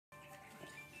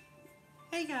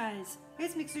Hey guys,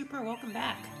 it's McSuper. Welcome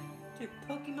back to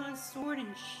Pokemon Sword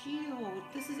and Shield.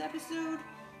 This is episode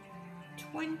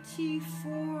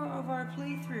 24 of our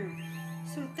playthrough.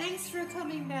 So thanks for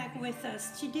coming back with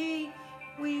us. Today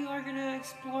we are going to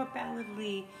explore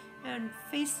Ballonlea and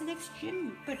face the next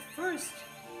gym. But first,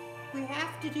 we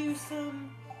have to do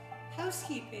some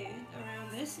housekeeping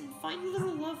around this and find a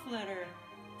little love letter.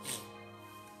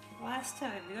 Last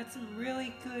time we got some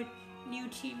really good new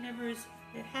team members.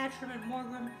 Hatchram and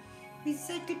Morgram. We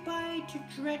said goodbye to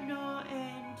Dreadnought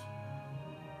and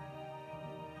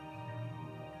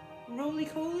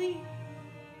Roly-Coly?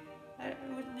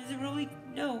 Is it Roly?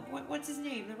 No, what's his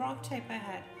name? The rock type I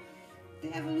had.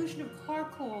 The evolution of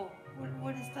Carcoal.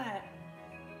 What is that?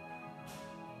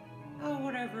 Oh,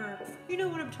 whatever. You know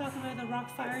what I'm talking about, the rock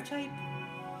fire type?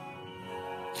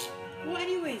 Well,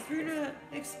 anyways, we're gonna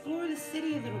explore the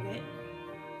city a little bit.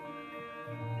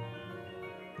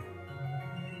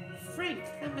 Frank,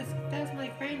 that's my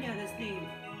granddad's name.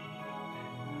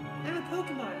 I'm a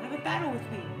Pokemon. Have a battle with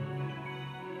me.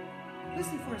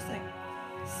 Listen for a sec.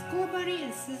 Scorbunny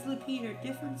and Sizzlipede are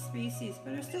different species,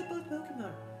 but are still both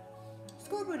Pokemon.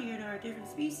 Scorbunny and I are different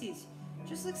species,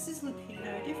 just like Sizzlipede and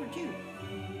I are different too.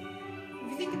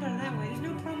 If you think about it that way, there's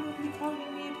no problem with me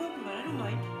calling me a Pokemon. I don't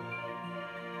mind.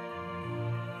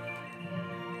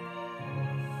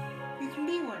 You can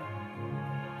be one.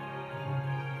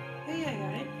 Hey, I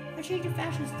got it. A change of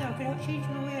fashion style could help change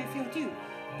the way I feel too.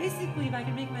 Basically, if I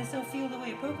can make myself feel the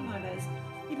way a Pokemon does,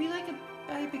 it'd be like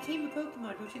I became a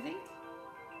Pokemon, don't you think?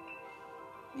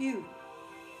 You.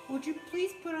 Would you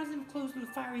please put on some clothes with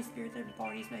a fiery spirit that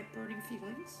embodies my burning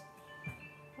feelings?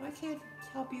 Well, I can't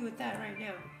help you with that right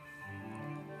now.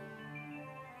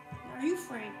 Are you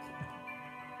Frank?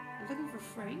 You're looking for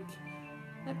Frank?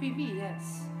 That'd be me,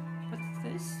 yes. What's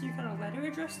this? You got a letter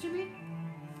addressed to me?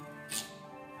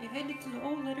 You handed the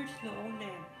old letter to the old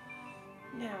man.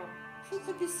 Now, who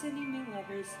could be sending me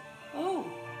letters? Oh,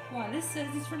 why, this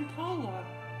says it's from Paula.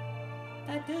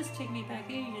 That does take me back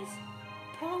ages.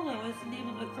 Paula was the name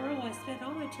of a girl I spent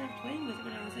all my time playing with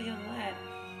when I was a young lad.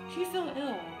 She fell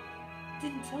ill.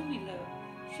 Didn't tell me though.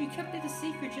 She kept it a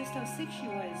secret just how sick she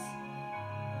was.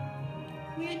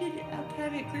 We ended up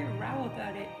having a great row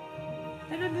about it.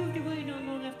 Then I moved away not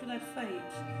long after that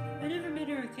fight. I never met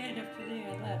her again after the day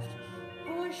I left.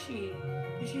 How was she?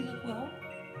 Did she look well?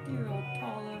 Dear old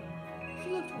Paula. She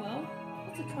looked well.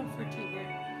 It's a comfort to hear.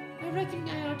 I reckon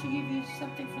I ought to give you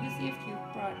something for this gift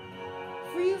you've brought.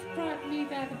 For you've brought me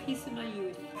back a piece of my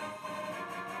youth.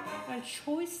 A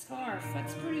choice scarf.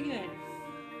 That's pretty good.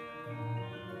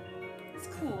 It's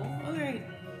cool. Alright.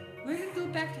 We're gonna go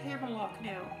back to Hammerlock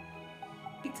now.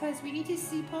 Because we need to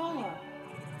see Paula.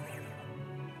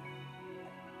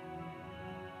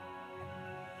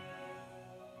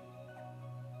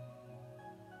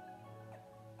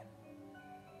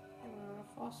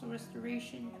 Fossil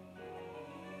restoration.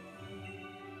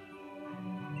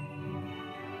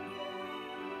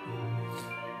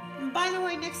 And by the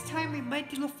way, next time we might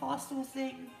do the fossil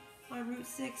thing on Route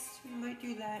 6. We might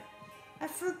do that. I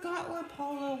forgot where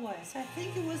Paula was. I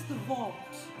think it was the vault.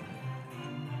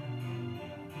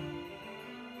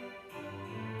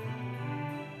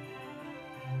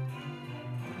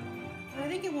 I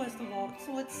think it was the vault.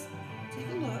 So let's take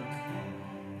a look.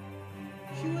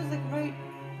 She was like right...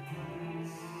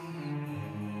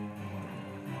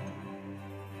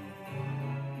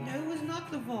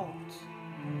 the vault.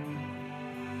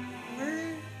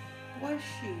 Where was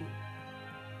she?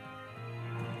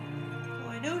 Well,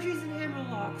 I know she's in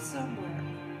Hammerlock somewhere.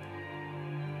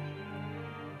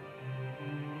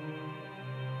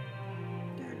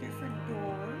 There's a different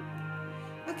door.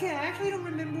 Okay, I actually don't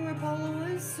remember where Paula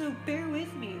was, so bear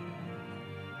with me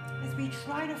as we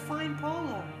try to find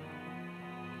Paula.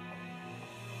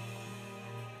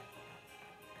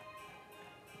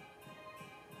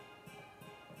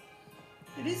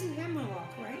 It is in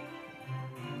Hammerlock, right?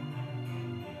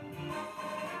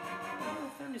 Oh, I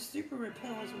found a super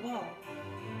repel as well.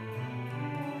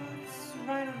 Let's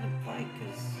ride on the bike,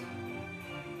 because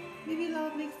maybe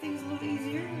that'll make things a little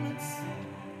easier. Let's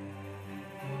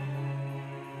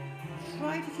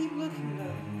try to keep looking,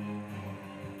 though.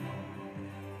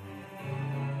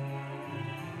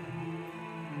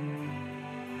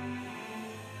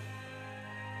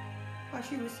 Oh,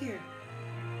 she was here.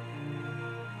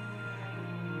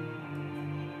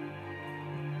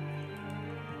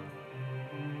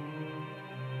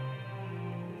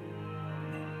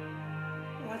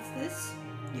 What's this?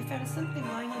 You found something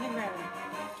lying on the ground.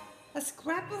 A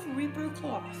scrap of Reaper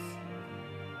cloth.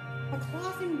 A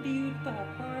cloth imbued by a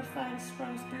horrifying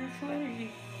strong spiritual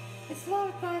energy. It's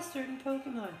loved by a certain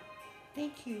Pokemon.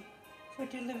 Thank you. for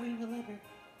delivering the letter.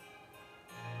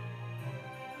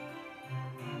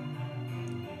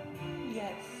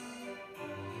 Yes.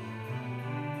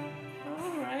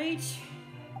 Alright.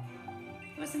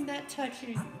 Wasn't that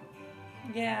touching?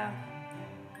 Yeah.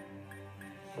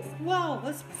 Well,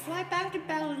 let's fly back to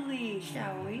Ballonlea,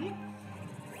 shall we?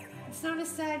 It's not a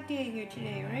sad day here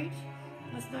today, right?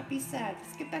 Let's not be sad.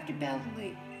 Let's get back to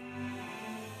Ballonlea.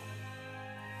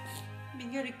 We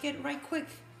gotta get right quick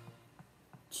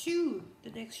to the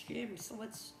next gym, so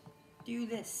let's do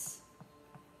this.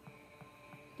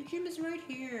 The gym is right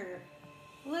here.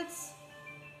 Let's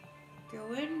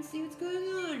go in and see what's going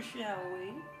on, shall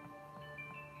we?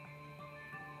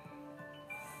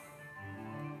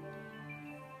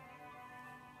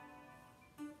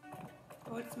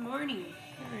 Oh, it's morning.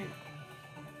 Alright.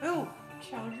 Oh,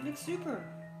 Challenger McSuper.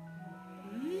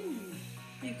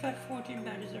 You got 14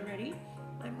 badges already.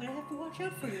 I'm gonna have to watch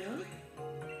out for you.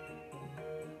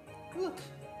 Look,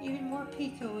 even more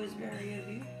Pico is wary of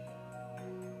you.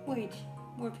 Wait,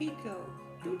 more Pico?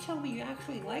 Don't tell me you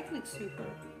actually like McSuper.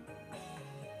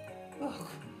 Oh,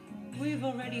 we've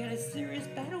already had a serious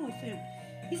battle with him.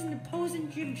 He's an opposing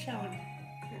gym challenger.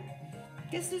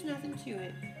 Guess there's nothing to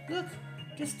it. Look,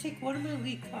 just take one of my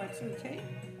league cards, okay?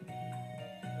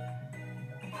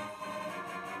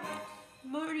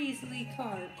 Marty's league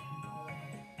card.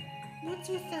 What's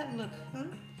with that look, huh?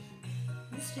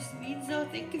 This just means I'll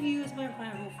think of you as my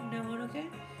rival from now on, okay?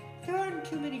 There aren't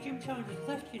too many gym challengers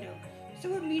left, you know. So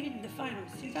we're meeting in the finals.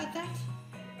 You got that?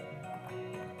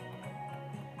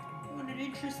 What an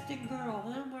interesting girl,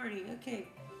 huh, Marty? Okay.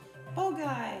 Ball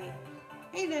guy.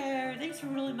 Hey there. Thanks for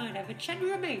rolling mine. I've a chat with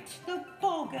your mate. The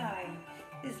ball guy.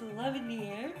 Is love in the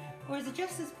air? Or is it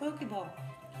just this Pokeball?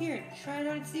 Here, try it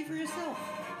out and see for yourself.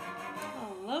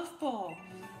 A love ball.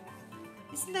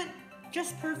 Isn't that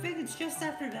just perfect? It's just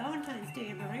after Valentine's Day,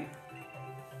 am I right?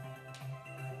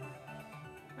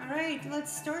 Alright,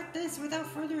 let's start this without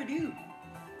further ado.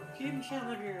 Gym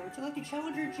Challenger. Would you like to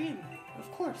challenge your gym?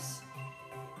 Of course.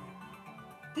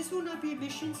 This will not be a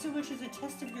mission so much as a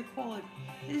test of your quality.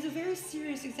 It is a very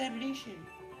serious examination.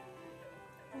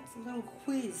 It's a little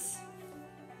quiz.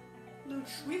 A little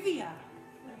trivia.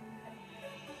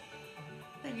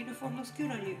 That uniform looks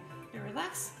good on you. Now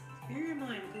relax, clear your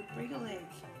mind, go break a leg.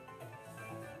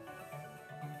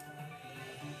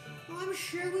 Well, I'm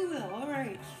sure we will,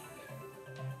 alright.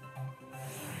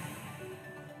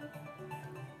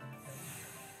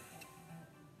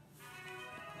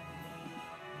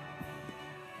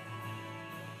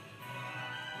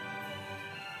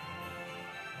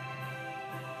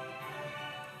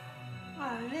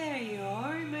 Ah, there you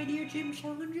are, my dear gym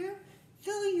challenger.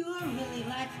 Though you are really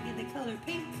lacking in the color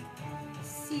pink.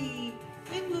 See,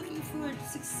 I'm looking for a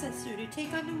successor to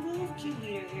take on the role of gym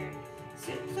leader here.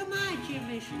 So my gym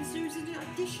mission serves as an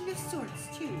audition of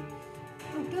sorts, too.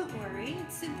 Oh, don't worry,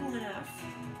 it's simple enough.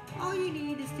 All you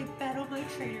need is to battle my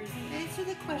trainers and answer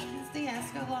the questions they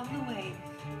ask along the way.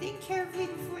 Think carefully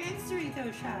before answering,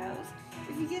 though, child.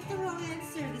 If you get the wrong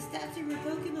answer, the stats of your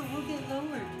Pokemon will get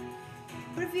lowered.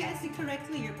 But if you answer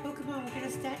correctly, your Pokemon will get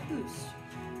a stat boost.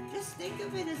 Just think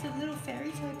of it as a little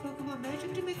fairy-type Pokemon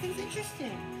magic to make things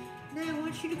interesting. Now I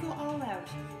want you to go all out.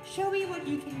 Show me what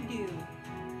you can do.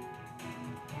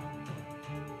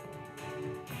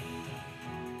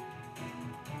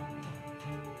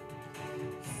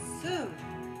 So,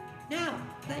 now,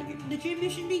 let the gym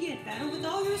mission begin. Battle with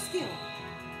all your skill.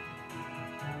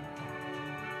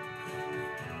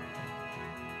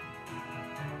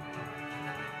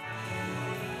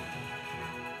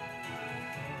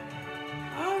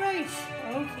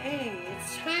 Okay,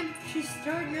 it's time to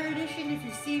start your audition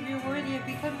to see if you're worthy of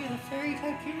becoming a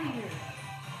fairy-type gym leader.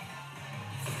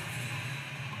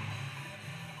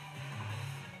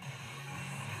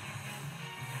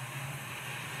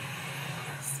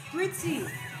 Spritzy!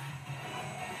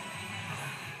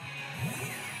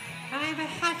 I have a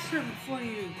Hatchram for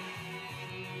you.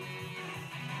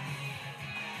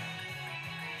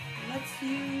 Let's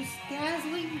use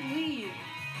Dazzling Gleam.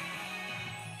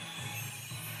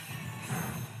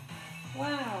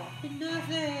 Wow,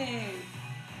 nothing!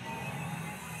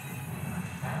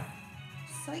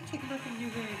 Psychic nothing do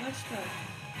very much though.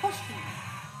 Question!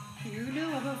 Do you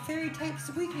know about fairy type's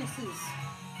weaknesses?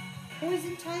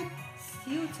 Poison type,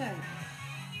 steel type.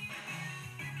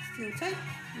 Steel type?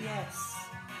 Yes.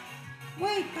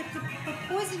 Wait, but the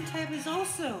poison type is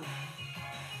also...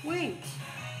 Wait.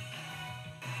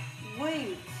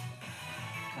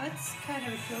 That's kind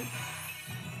of a joke.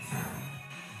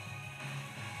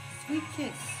 Sweet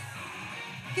kiss.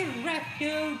 Get wrecked,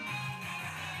 dude!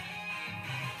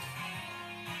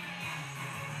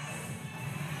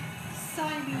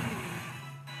 Simon!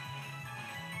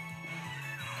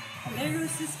 There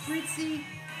goes the Spritzy.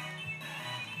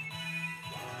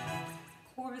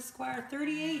 Corvus Squire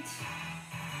 38.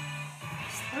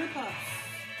 Slurpuff.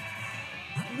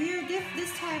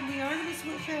 This time we are going to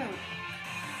switch out.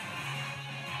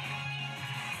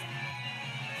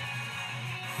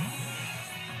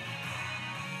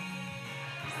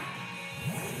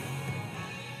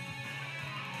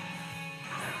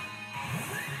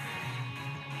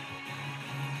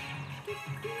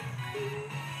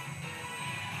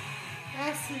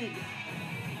 Acid.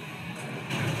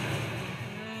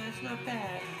 It's not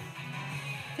bad.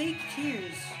 Fake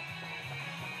tears.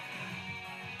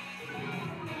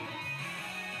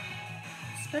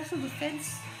 Special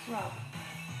defense drop.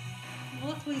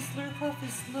 Luckily, Slurpuff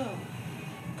is slow.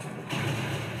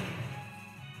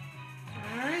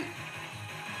 Alright.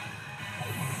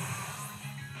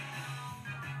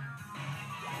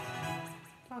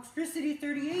 Toxtricity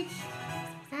 38.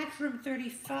 Hatchroom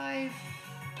 35.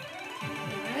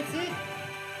 And that's it.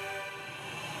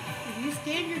 If you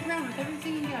stand your ground with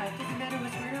everything you got, it doesn't matter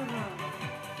what's right or wrong.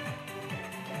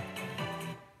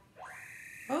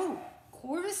 Oh,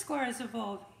 Corvus Squire is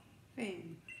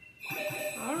evolving.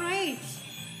 Alright.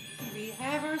 We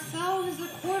have ourselves a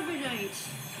Corviknight.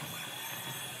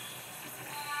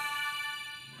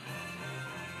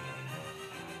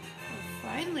 Well,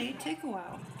 finally, it took a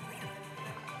while.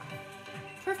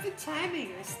 Perfect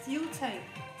timing, a steel type.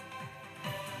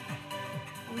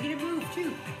 We're gonna move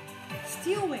too.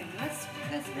 Steel Wing, that's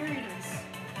very nice.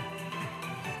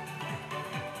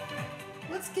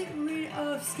 Let's get rid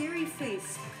of Scary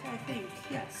Face, I think,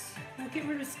 yes. We'll get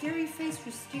rid of Scary Face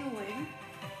for Steel Wing.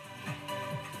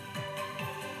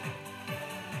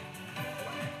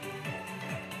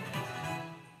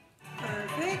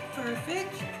 Perfect,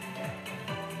 perfect.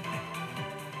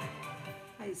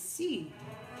 I see.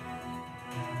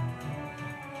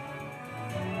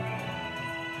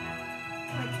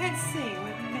 I can't say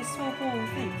what Miss Opal will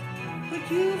think,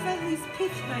 but you've at least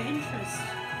piqued my interest.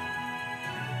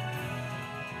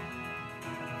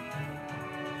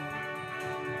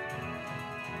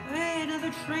 Hey,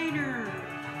 another trainer!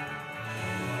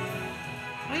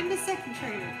 I'm the second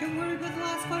trainer. Don't worry about the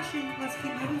last question. Let's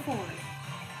keep moving forward.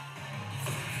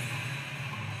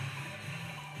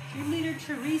 Gym Leader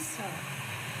Teresa.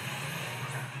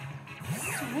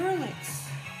 Swirlix.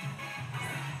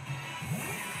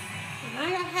 And I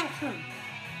got Hatchroom.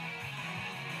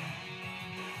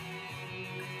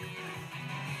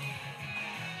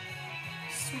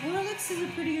 Swirlix is a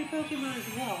pretty good Pokemon as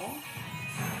well.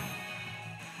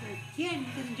 But again,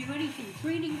 doesn't do anything.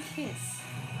 Draining Kiss.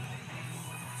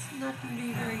 It's not going to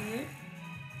do very good.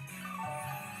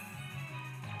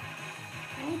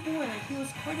 Oh boy, that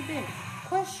heals quite a bit.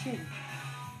 Question.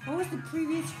 What was the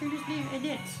previous trainer's name?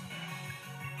 Annette.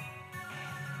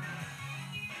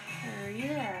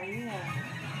 Yeah.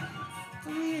 It's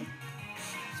only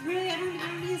it's really, I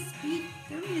don't need a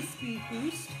speed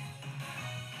boost.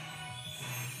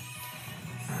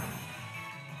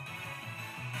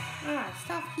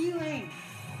 Stop healing.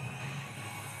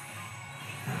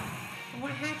 I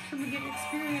want Hatchroom to get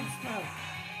experience though.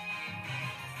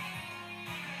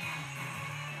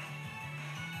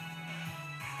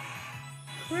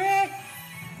 Crit!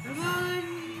 Come on,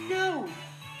 no!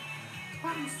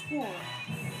 Cotton Spore.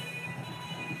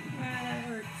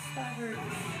 That hurts.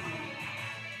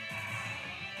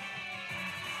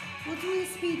 We'll do a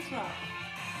speed drop.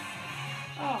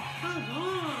 Oh, come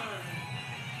on!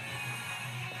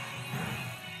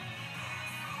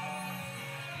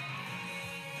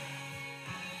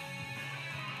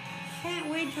 Can't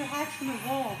wait till Hatchroom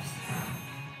evolves.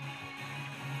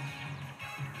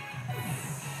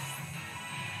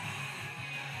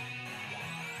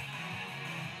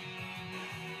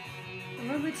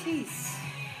 Aromatisse.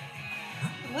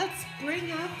 Let's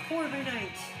bring up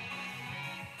Corviknight.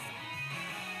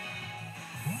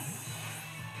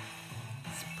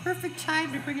 It's perfect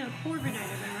time to bring up Corviknight,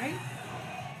 am I right?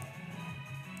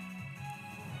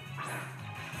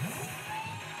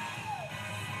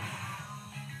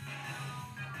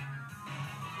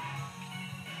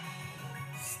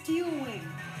 Steel Wing.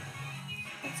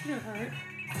 That's gonna hurt.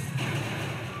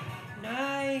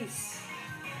 Nice.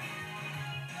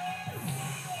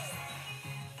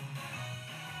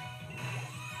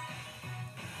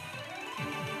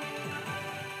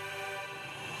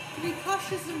 Be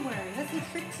cautious and wary. That's the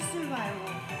trick to survival.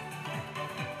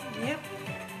 Yep.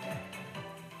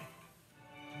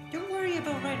 Don't worry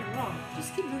about right or wrong.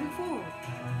 Just keep moving forward.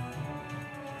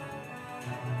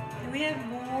 Do we have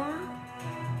more?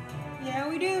 Yeah,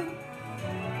 we do.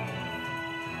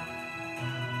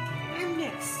 I'm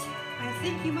next. I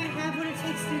think you might have what it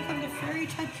takes to become the fairy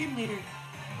type gym leader.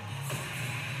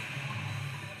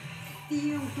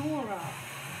 Theodora.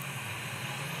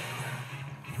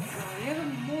 Oh, we have a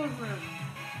more room.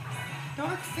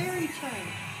 Dark fairy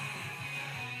type.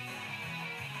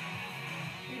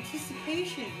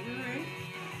 Anticipation, alright.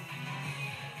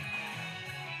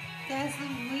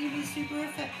 Dazzling gleam is super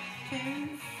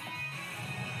effective.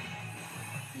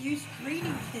 Use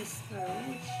Greening Kiss though,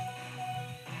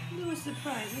 which was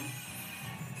surprising.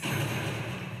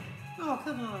 Oh,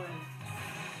 come on.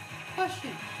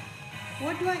 Question.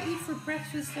 What do I eat for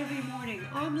breakfast every morning?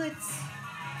 Omelets.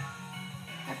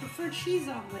 I prefer cheese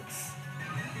omelets.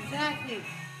 Exactly.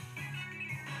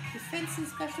 Defense and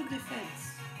special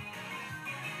defense.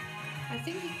 I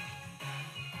think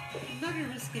I'm not gonna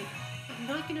risk it. I'm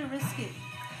not gonna risk it.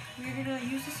 We're gonna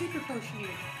use the super potion here.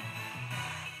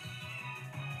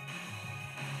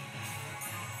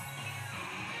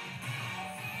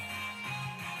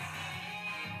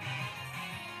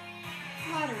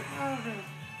 Water. Oh no.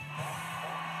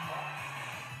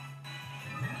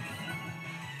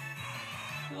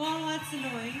 Oh, that's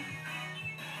annoying.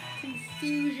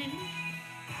 Confusion.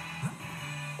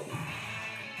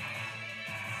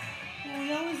 Well, we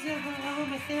always have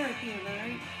aromatherapy, am I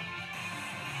right?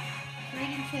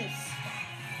 Greening Kiss.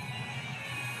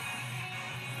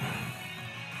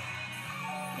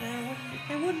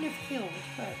 I wouldn't have killed,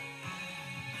 but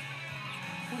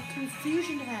would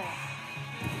confusion have?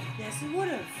 Yes, it would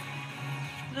have.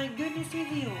 Thank goodness it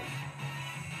healed.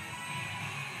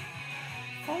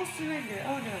 False surrender.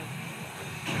 Oh no.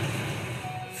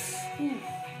 Ooh.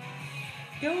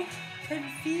 Don't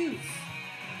confuse.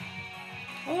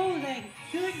 Oh, thank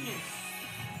goodness.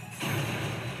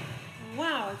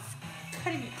 Wow, it's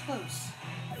cutting it close.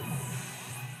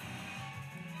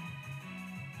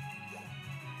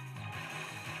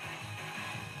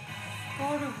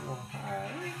 God of War.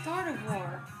 God of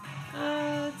War.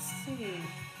 Let's see.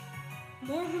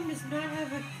 Morgan does not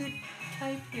have a good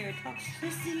type here.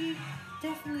 Toxicity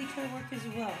definitely can work as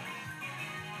well.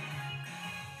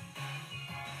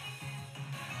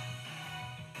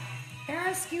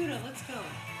 Parascuta, let's go.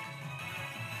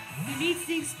 He needs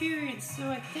the experience, so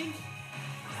I think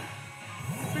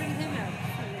we'll bring him out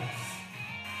for this.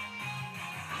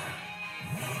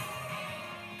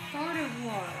 God of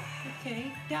War.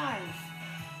 Okay, dive.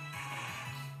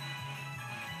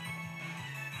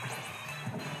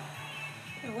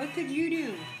 Now what could you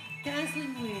do?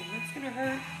 Dazzling Gleam, that's gonna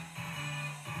hurt.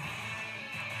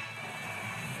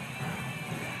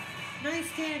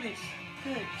 Nice damage.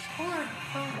 Good. Charm.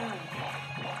 Oh no.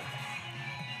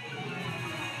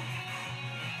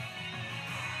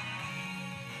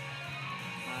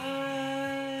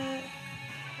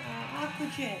 Aqua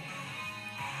Jet.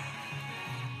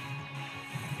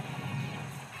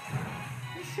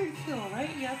 This should kill,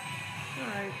 right? Yep.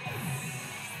 Alright.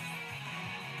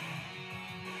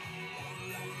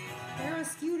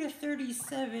 Parascuta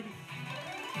 37.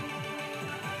 I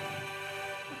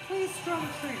play a strong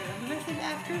trainer. I'm a method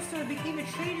actor, so I became a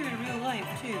trainer in real life,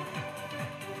 too.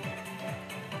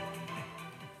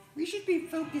 We should be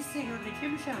focusing on the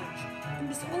gym challenge.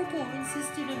 Miss Opal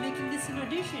insisted on making this an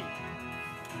audition.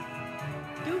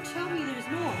 Don't tell me there's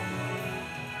more.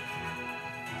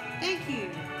 Thank you.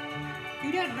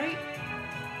 You done, right?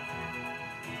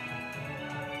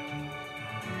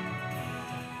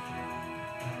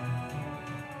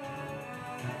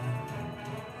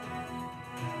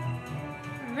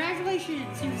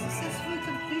 Congratulations, you successfully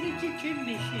completed your gym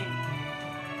mission.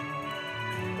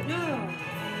 No.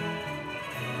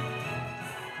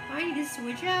 I need to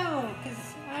switch out,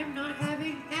 because I'm not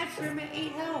having Hatchram at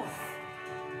 8 health.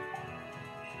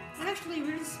 Actually,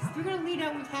 we're gonna lead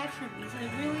out with Hatchram, because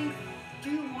I really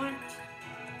do want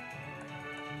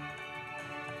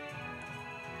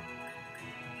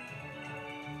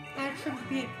Hatchram to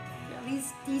be at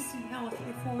least decent health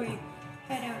before we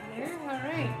head out there.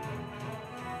 Alright.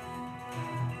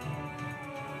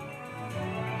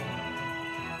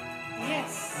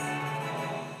 Yes.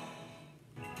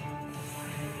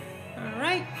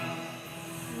 Alright.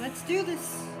 Let's do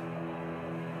this.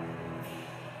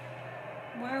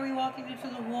 Why are we walking into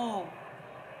the wall?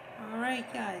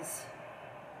 Alright, guys.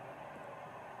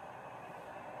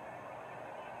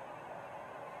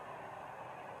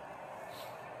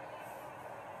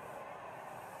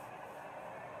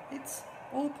 It's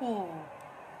Opal.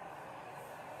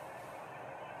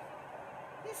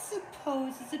 I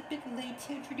suppose it's a bit late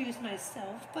to introduce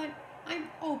myself, but I'm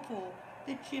Opal,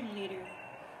 the gym leader.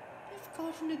 I've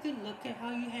gotten a good look at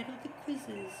how you handle the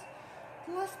quizzes.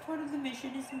 The last part of the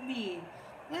mission is me.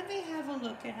 Let me have a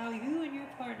look at how you and your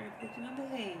partner Pokemon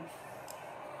behave.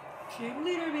 Gym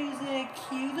leader music,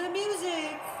 cue the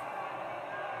music!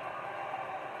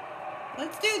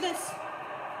 Let's do this!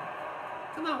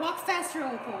 Come on, walk faster,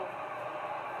 Opal.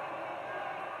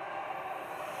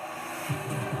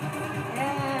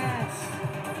 Yes.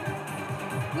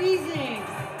 Wheezing.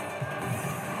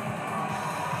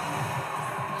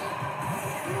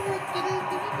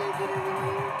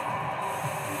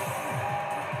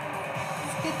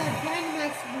 Let's get that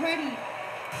Dynamax ready.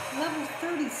 Level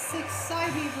 36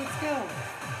 Psybeam, let's go.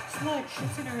 Sludge,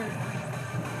 it's in her.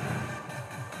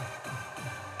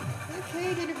 Okay,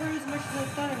 didn't hurt as much as I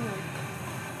thought it would.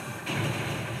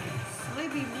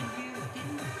 Psybeam didn't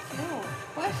kill.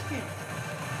 Question.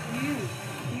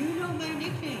 You know my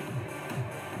nickname.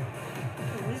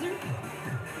 The wizard?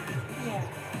 Yeah.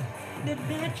 The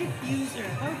magic user.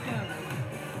 How dumb.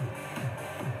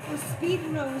 Oh, speed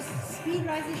rose. Speed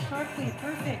rises sharply.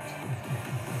 Perfect.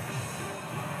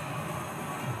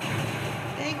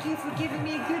 Thank you for giving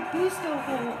me a good boost,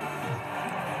 Opal.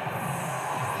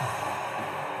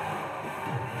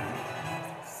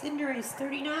 Cinderace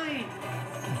 39.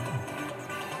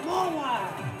 Moa.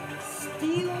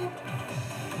 Steel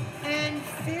and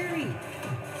Fairy.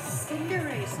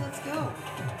 Cinderace, let's go.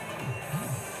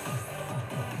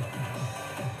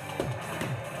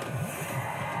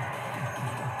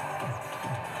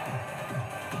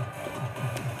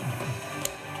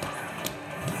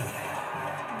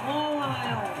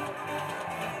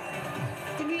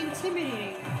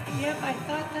 Intimidating. Yep, I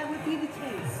thought that would be the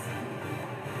case.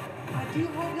 I do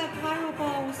hope that Pyro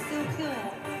Ball will still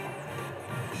kill.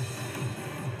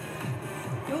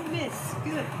 Don't miss.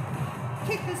 Good.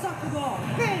 Kick the soccer ball.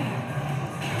 Bang!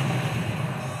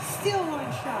 Still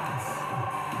one shots.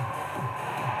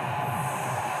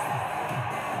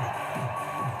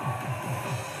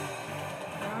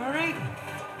 Alright.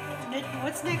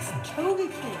 What's next?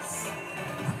 Togekiss.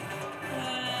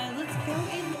 Let's go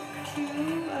into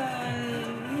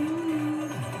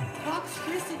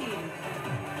Toxtricity.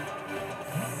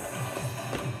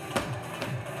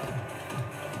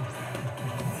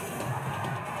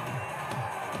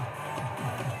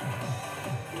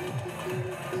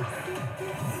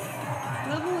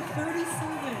 Level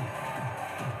 37.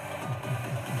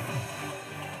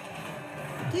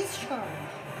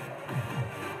 Discharge.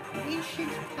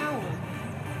 Ancient power.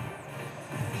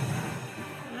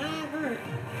 That hurt.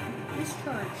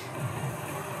 Discharge.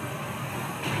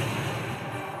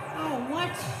 Oh,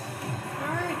 what?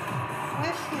 Alright.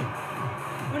 Question.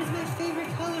 What is my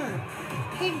favorite color?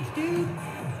 Pink, dude.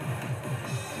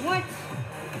 What?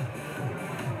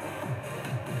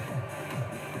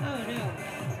 Oh, no.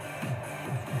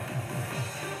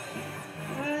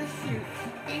 Shoot.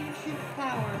 Ancient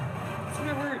power. It's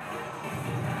gonna hurt.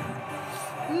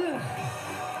 Ugh.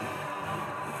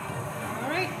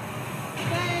 Alright.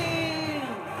 Bam!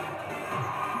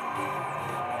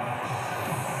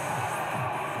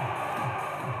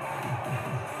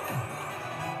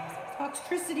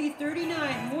 Toxtricity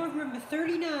 39, Morgrem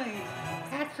 39,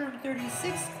 Hatchram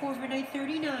 36, Corviknight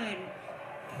 39.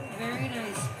 Very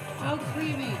nice. How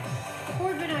creamy.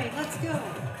 Corviknight, let's go.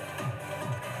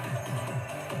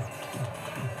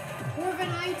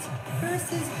 Corviknight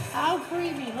versus How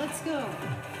Creamy, let's go.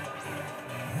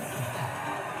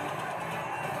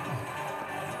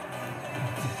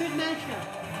 It's a good matchup.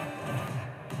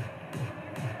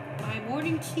 My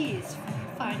morning tea is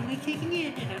finally kicking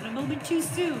in and not a moment too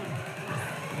soon.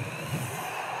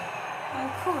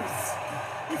 Of course,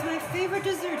 it's my favorite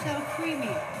dessert, How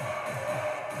Creamy.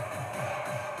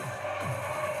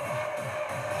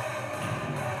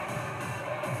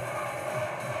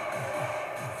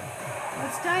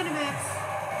 Let's Dynamax.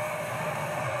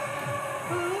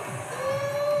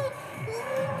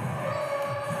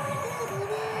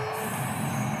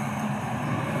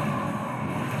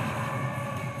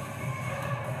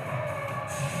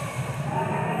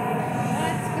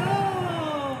 Let's go.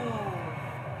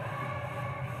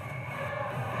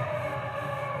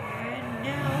 And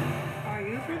now, are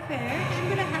you prepared? I'm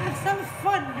gonna have some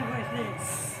fun with this.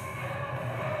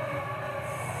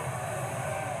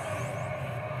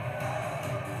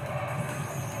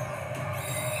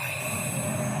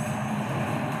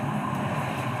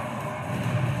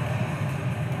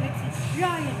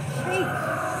 Giant shake.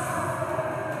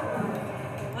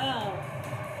 Well,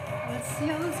 let's see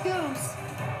how this goes.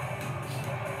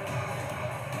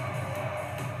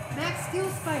 Max Steel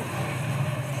Spike.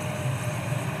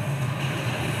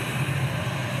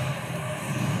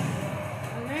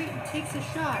 Alright, takes a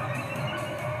shot.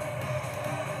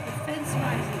 Defense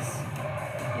rises.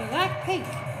 You lack pink.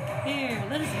 Here,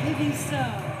 let us give you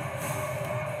some.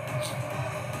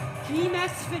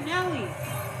 G-Max Finale.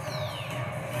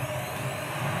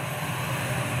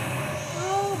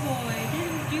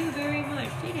 Do very much,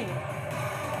 did it?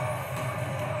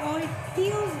 Oh, it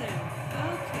heals him. Oh,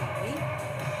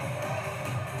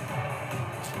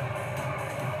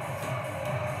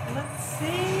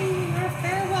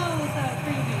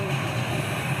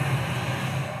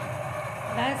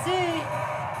 That's it.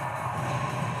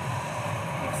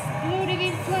 Exploding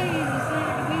in flames,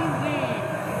 and we win.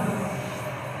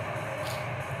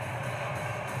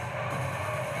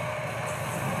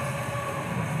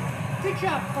 Good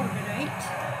job, Corviknight.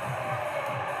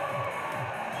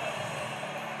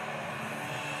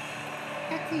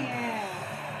 Heck yeah.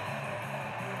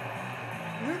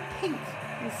 Your pink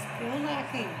is still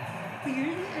lacking, but you're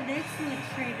an excellent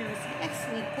trainer with an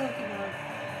excellent Pokemon.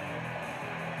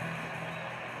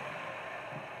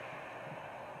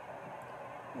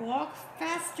 Walk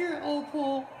faster,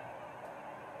 Opal.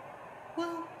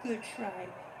 Well, good try.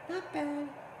 Not bad.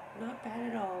 Not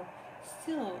bad at all.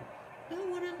 Still, not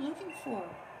what I'm looking for.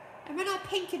 Am I not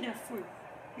pink enough for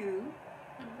you?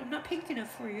 I'm not pink enough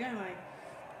for you, am I?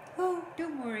 Oh,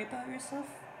 don't worry about yourself.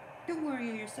 Don't worry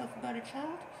yourself about a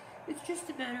child. It's just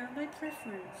a matter of my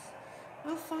preference.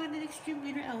 I'll find an extreme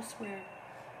leader elsewhere.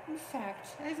 In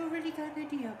fact, I've already got an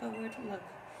idea about where to look.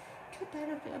 Too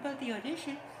bad about the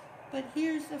audition, but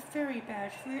here's a fairy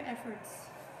badge for your efforts.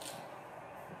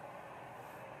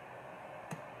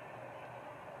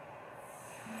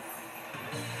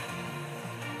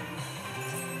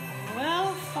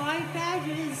 Well, 5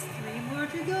 badges, 3 more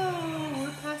to go.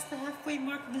 We're past the halfway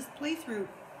mark of this playthrough.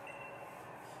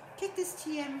 Take this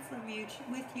TM from you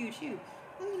with you too.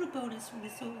 A little bonus from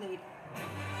this old lady.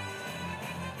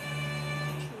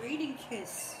 Trading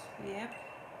kiss. Yep.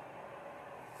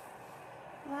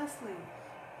 Lastly,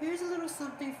 here's a little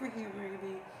something for humoring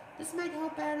me. This might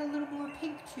help add a little more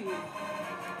pink to you.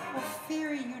 A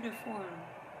fairy uniform.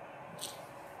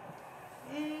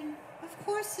 And of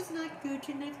course it's not good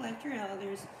to neglect your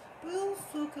elders, but old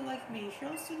folk like me should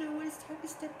also know when it's time to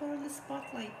step out of the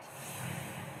spotlight.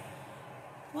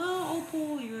 Well,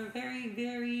 Opal, you're a very,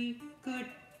 very good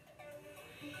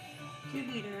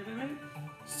gym leader, am I right?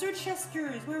 Sir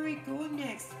Chester is where we're going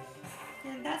next.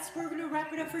 And that's where we're going to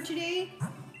wrap it up for today.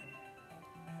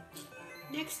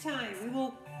 Next time, we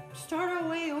will start our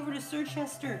way over to Sir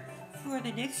Chester for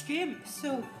the next gym.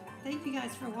 So, thank you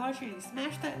guys for watching.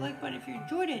 Smash that like button if you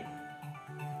enjoyed it.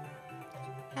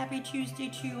 Happy Tuesday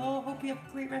to you all. Hope you have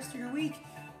a great rest of your week.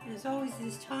 And as always, it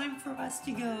is time for us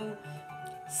to go.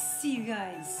 See you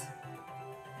guys.